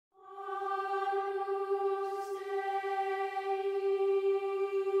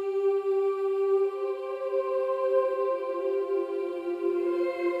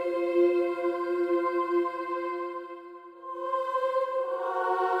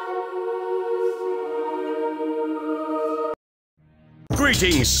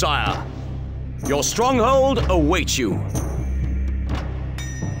Greetings, sire. Your stronghold awaits you.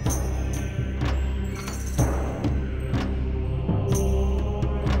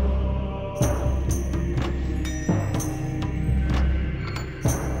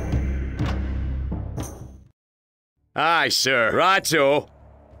 Aye, sir. Righto.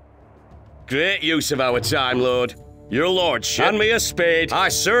 Great use of our time, Lord. Your lordship. Hand me a spade. I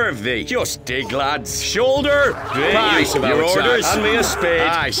serve thee. Just dig, lads. Shoulder. Great use of our orders. Hand me a spade.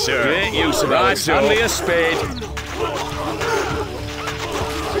 Aye, sir. Great use of our time. Hand me a spade.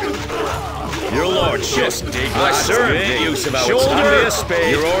 Your lordship. Just dig, lads. I serve thee. Great use of our shoulder. Hand me a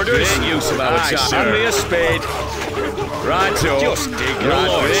spade. Your orders. Great use of our time. Hand me a spade. Righto. Just dig, your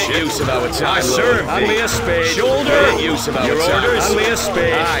lordship. Use of our time. I serve thee. Hand me a spade. Shoulder. Use of our your time. Orders. Hand me a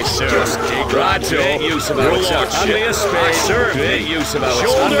spade. Aye, sir. Just dig, righto. Use of our time. Hand me a spade. I serve thee. Use of our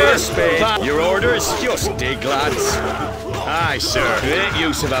shoulder. Hand me a spade. Your orders. Just dig, lads. Aye, sir. Great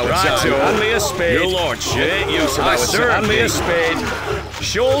use of our time. Hand me a spade. Your lordship. Great use of our time. Hand me a spade.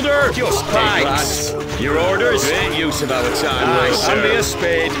 Shoulder. Just dig, lads. Your orders. Great use of our time. Aye, sir. Hand me a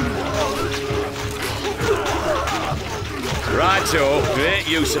spade. Righto, great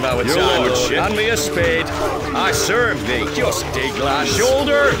use of our time, lordship. Hand me a spade. I serve thee. Just dig, lad.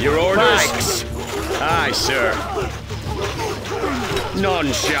 Shoulder. Your orders. Pikes. Aye, sir.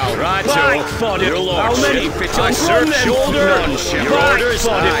 None shall. Righto. Fodder. Your lordship. How many fit on serve shoulder? None shall. Your orders.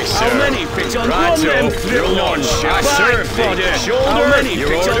 Aye, sir. How many fit on righto. Your lordship. I serve thee. Shoulder. How many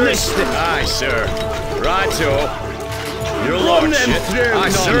fit on this? Aye, sir. Righto. Your lordship. I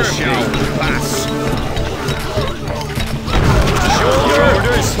serve thee. Pass. Shoulder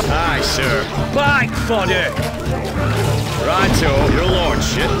orders. Aye, sir. Back fodder. Righto, your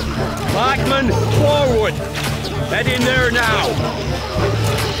lordship. Pikeman, forward. Head in there now.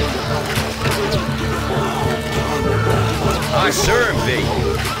 I serve thee.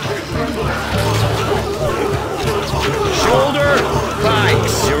 Shoulder,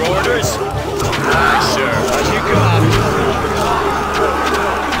 pikes. Your orders. Aye, sir. As you command.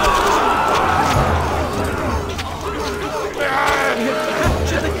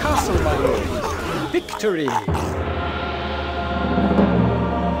 Victory!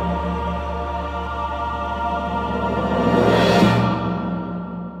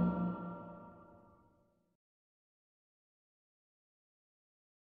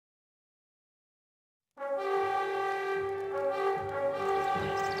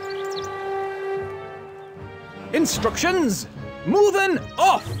 Instructions! Moving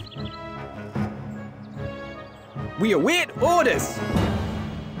off! We await orders!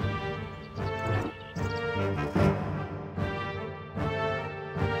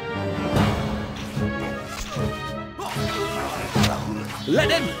 Let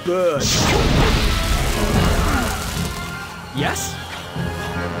it burn! Yes?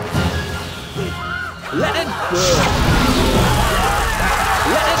 Let it burn!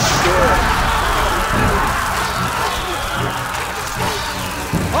 Let it burn!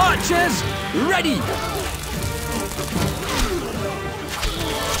 Archers, ready!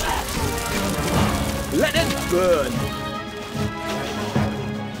 Let it burn!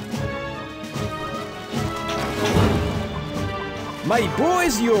 My bow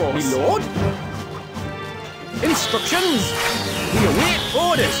is yours, my lord. Instructions. We await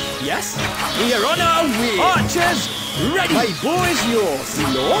orders. Yes. We are on our way. Archers, ready. My bow is yours,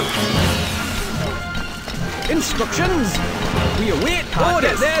 my lord. Instructions. We await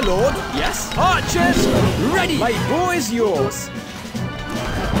orders. Get there, lord. Yes. Archers, ready. My bow is yours.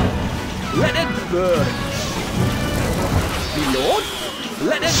 Let it burn. My lord.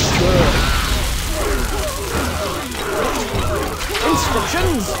 Let it burn.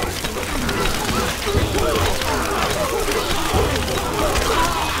 Instructions!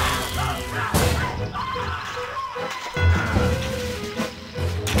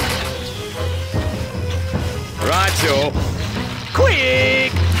 Righto!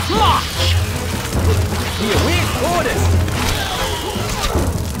 Quick! March! We await orders!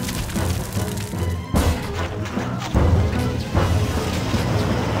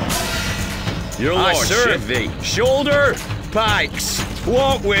 Your lordship. I serve thee. Shoulder, pikes.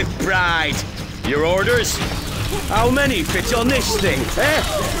 Walk with pride. Your orders? How many fit on this thing, eh?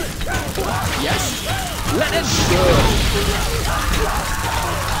 Yes. Let it go.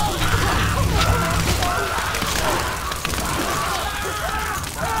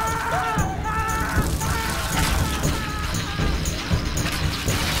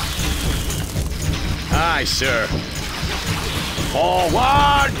 Aye, sir.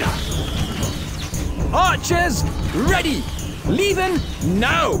 Forward! Archers, ready! Leaving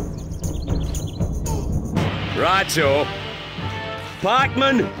now! Righto.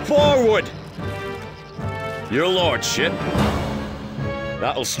 Pikemen, forward! Your lordship.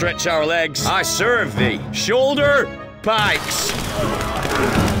 That'll stretch our legs. I serve thee. Shoulder, pikes.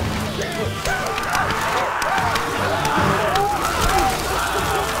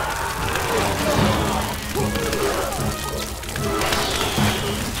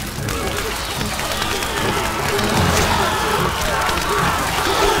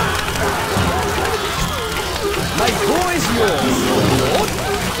 My boy's yours, Lord.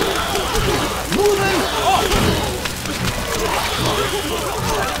 Moving off.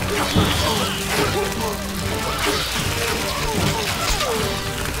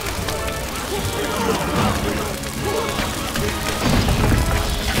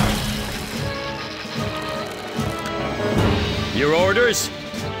 Your orders?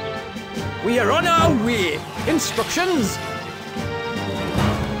 We are on our way. Instructions?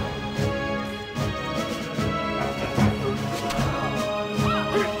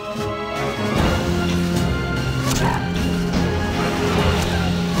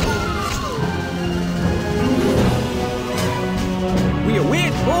 We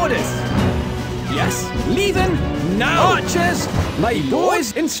await orders. Yes, leaving now. Archers, my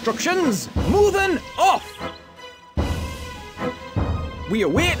boys' instructions. Moving off. We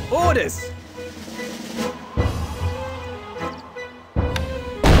await orders.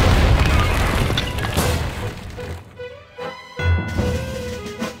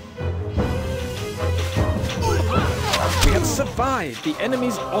 We have survived the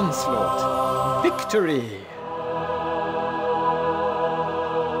enemy's onslaught. Victory!